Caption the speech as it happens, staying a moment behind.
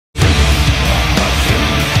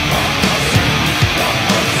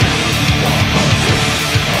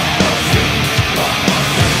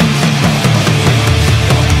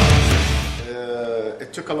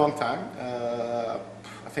long time.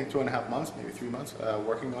 I think 2.5 months, maybe 3 months,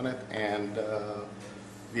 working on it, and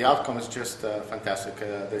the outcome is just fantastic.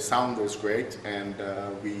 The sound is great, and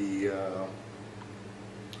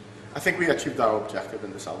I think we achieved our objective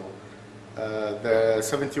in this album. The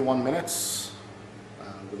 71 minutes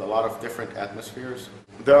with a lot of different atmospheres.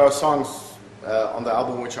 There are songs on the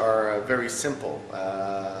album which are very simple,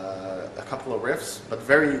 a couple of riffs, but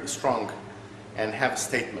very strong and have a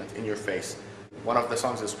statement in your face. One of the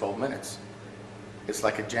songs is 12 minutes. It's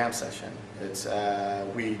like a jam session.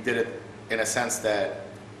 We did it in a sense that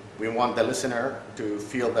we want the listener to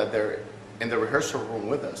feel that they're in the rehearsal room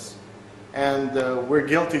with us. And we're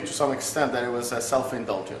guilty to some extent that it was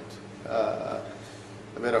self-indulgent.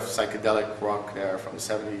 A bit of psychedelic rock there from the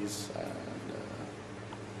 70s,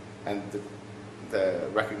 and the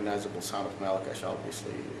recognizable sound of Melechesh,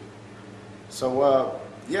 obviously. So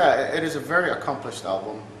yeah, it is a very accomplished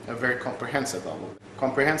album, a very comprehensive album.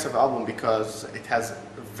 Comprehensive album because it has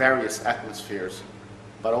various atmospheres,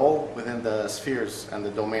 but all within the spheres and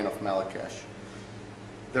the domain of Melechesh.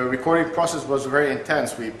 The recording process was very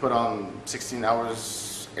intense. We put on 16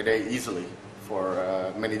 hours a day easily for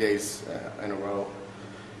many days in a row,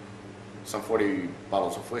 some 40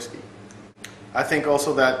 bottles of whiskey. I think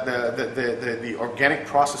also that the organic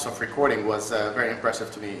process of recording was very impressive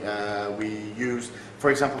to me. We used, for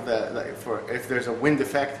example, if there's a wind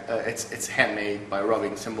effect, it's handmade by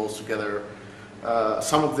rubbing cymbals together.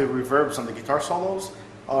 Some of the reverbs on the guitar solos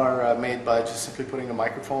are made by just simply putting a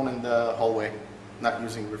microphone in the hallway, not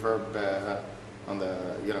using reverb on the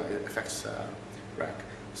effects rack.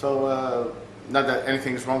 So not that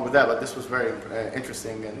anything's wrong with that, but this was very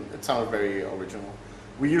interesting and it sounded very original.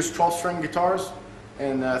 We used 12-string guitars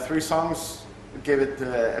in 3 songs. It gave it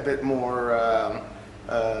a bit more,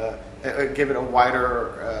 gave it a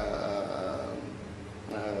wider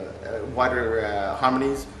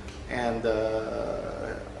harmonies, and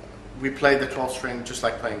we played the 12-string just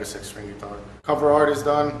like playing a 6-string guitar. Cover art is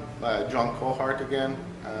done by John Cohart again.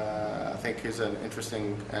 I think he's an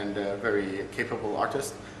interesting and very capable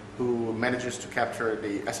artist who manages to capture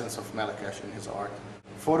the essence of Melechesh in his art.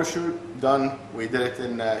 Photo shoot done. We did it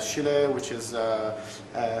in Chile, which is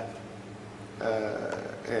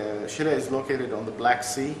Chile is located on the Black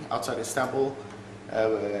Sea outside Istanbul,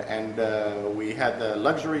 and we had the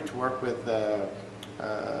luxury to work with a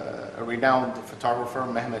renowned photographer,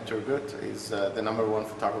 Mehmet Turgut. He's the #1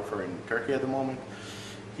 photographer in Turkey at the moment.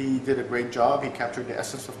 He did a great job. He captured the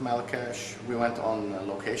essence of Melechesh. We went on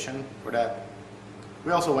location for that.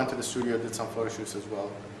 We also went to the studio, did some photo shoots as well.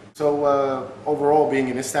 So overall, being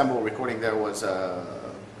in Istanbul, recording there was an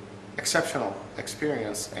exceptional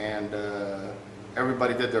experience, and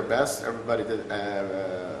everybody did their best. Everybody did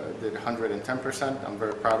 110%. I'm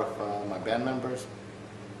very proud of my band members.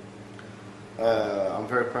 I'm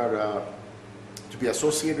very proud to be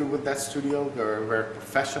associated with that studio. They're very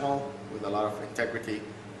professional, with a lot of integrity.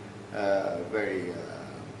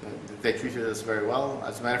 They treated us very well.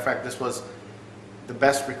 As a matter of fact, this was the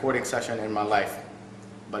best recording session in my life,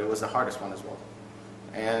 but it was the hardest one as well.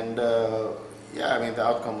 And yeah, I mean, the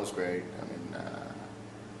outcome was great. I mean,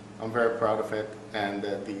 I'm very proud of it, and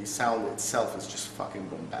the sound itself is just fucking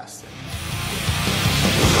bombastic.